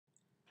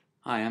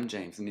Hi, I'm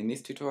James, and in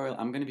this tutorial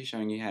I'm going to be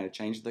showing you how to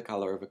change the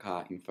color of a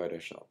car in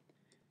Photoshop.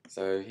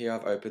 So here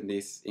I've opened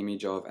this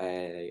image of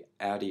a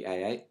Audi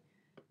A8,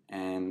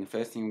 and the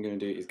first thing I'm going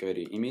to do is go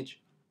to Image,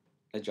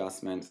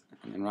 Adjustments,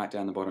 and then right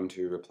down the bottom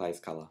to Replace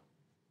Color.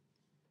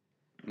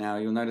 Now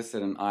you'll notice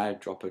that an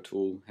eyedropper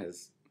tool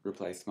has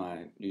replaced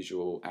my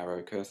usual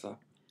arrow cursor,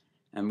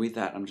 and with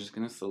that I'm just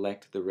going to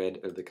select the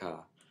red of the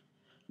car.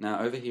 Now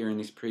over here in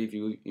this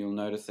preview you'll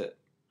notice that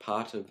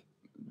part of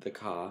the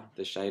car,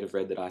 the shade of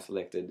red that I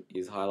selected,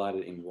 is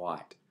highlighted in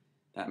white.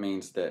 That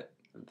means that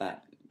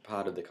that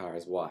part of the car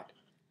is white,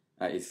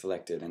 is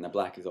selected, and the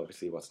black is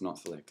obviously what's not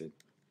selected.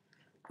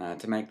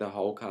 To make the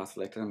whole car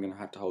selected, I'm going to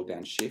have to hold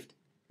down Shift,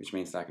 which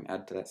means that I can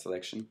add to that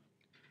selection,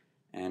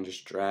 and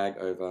just drag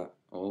over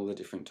all the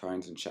different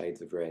tones and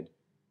shades of red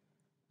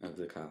of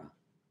the car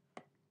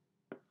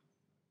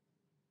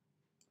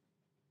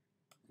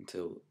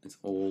until it's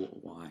all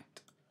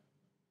white.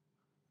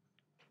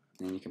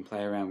 And then you can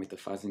play around with the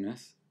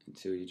fuzziness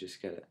until you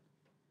just get it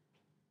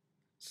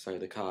so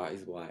the car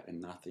is white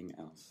and nothing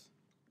else.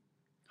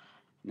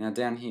 Now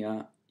down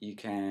here you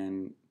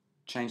can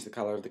change the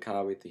color of the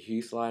car with the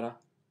hue slider.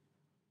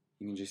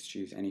 You can just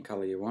choose any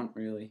color you want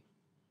really,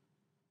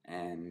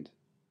 and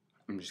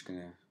I'm just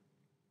going to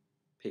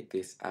pick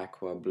this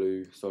aqua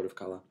blue sort of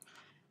color.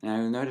 Now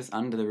you'll notice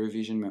under the rear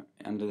vision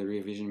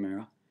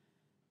mirror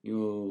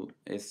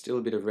there's still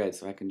a bit of red,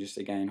 so I can just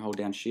again hold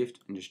down Shift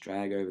and just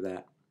drag over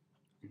that,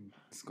 and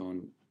it's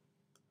gone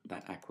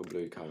that aqua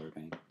blue color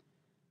again.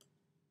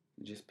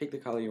 Just pick the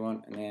color you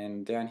want, and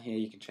then down here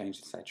you can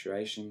change the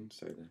saturation,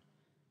 so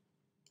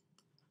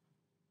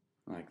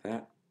like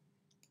that.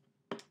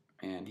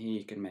 And here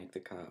you can make the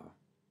car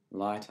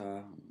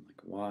lighter,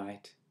 like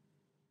white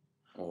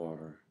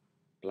or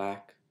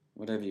black,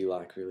 whatever you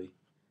like really.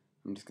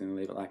 I'm just going to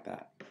leave it like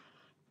that.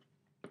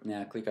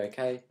 Now click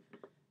OK,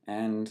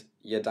 and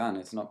you're done.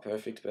 It's not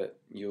perfect, but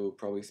you'll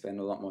probably spend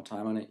a lot more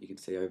time on it. You can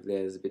see over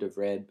there's a bit of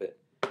red, but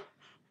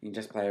you can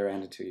just play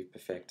around until you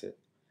perfect it.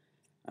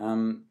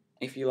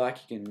 If you like,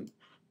 you can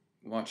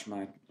watch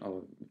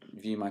or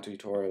view my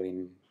tutorial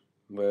in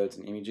words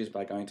and images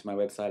by going to my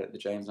website at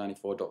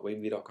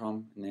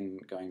thejames94.weebly.com and then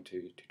going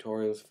to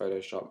tutorials,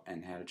 Photoshop,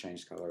 and how to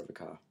change the color of a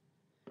car.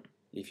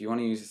 If you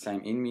want to use the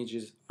same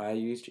images I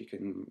used, you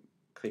can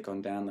click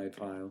on download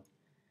file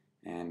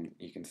and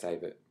you can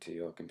save it to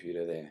your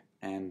computer there.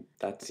 And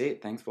that's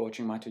it. Thanks for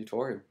watching my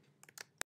tutorial.